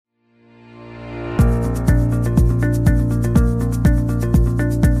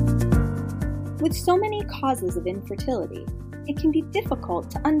With so many causes of infertility, it can be difficult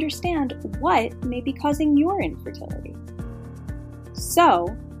to understand what may be causing your infertility.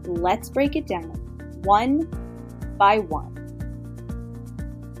 So, let's break it down, one by one.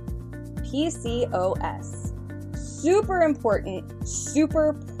 PCOS. Super important,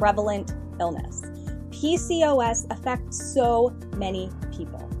 super prevalent illness. PCOS affects so many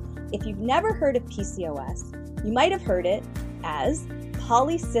people. If you've never heard of PCOS, you might have heard it as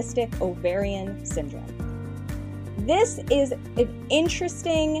polycystic ovarian syndrome. This is an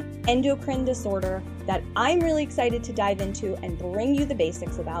interesting endocrine disorder that I'm really excited to dive into and bring you the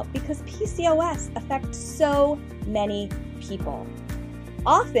basics about because PCOS affects so many people,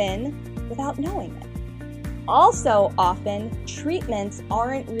 often without knowing it. Also, often, treatments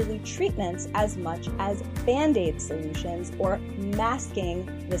aren't really treatments as much as Band-Aid solutions or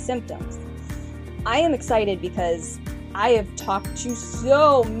masking the symptoms. I am excited because I have talked to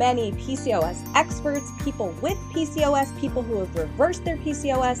so many PCOS experts, people with PCOS, people who have reversed their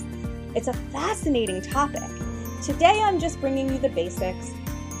PCOS. It's a fascinating topic. Today, I'm just bringing you the basics,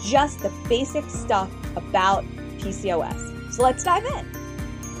 just the basic stuff about PCOS. So let's dive in.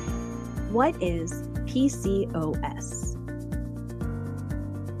 What is PCOS?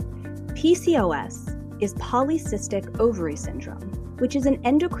 PCOS is polycystic ovary syndrome, which is an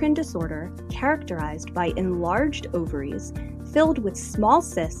endocrine disorder characterized by enlarged ovaries filled with small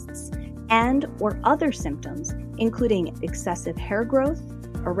cysts and or other symptoms, including excessive hair growth,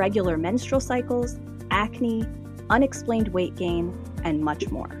 irregular menstrual cycles, acne, unexplained weight gain, and much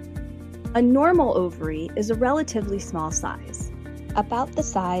more. A normal ovary is a relatively small size, about the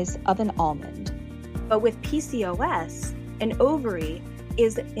size of an almond. But with PCOS, an ovary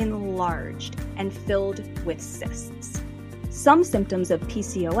is enlarged and filled with cysts. Some symptoms of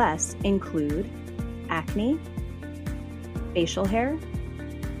PCOS include acne, facial hair,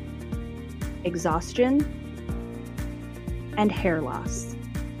 exhaustion, and hair loss.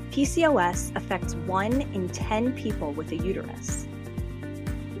 PCOS affects 1 in 10 people with a uterus.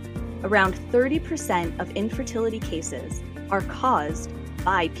 Around 30% of infertility cases are caused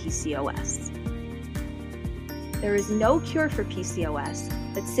by PCOS. There is no cure for PCOS,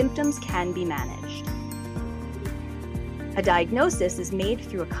 but symptoms can be managed. A diagnosis is made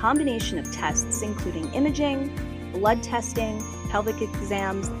through a combination of tests including imaging, blood testing, pelvic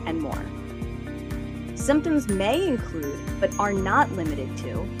exams, and more. Symptoms may include, but are not limited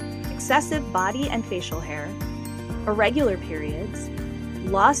to, excessive body and facial hair, irregular periods,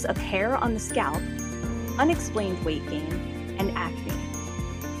 loss of hair on the scalp, unexplained weight gain, and acne.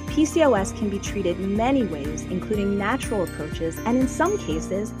 PCOS can be treated many ways, including natural approaches, and in some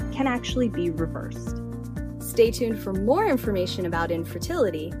cases can actually be reversed. Stay tuned for more information about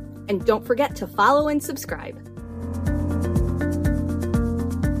infertility, and don't forget to follow and subscribe.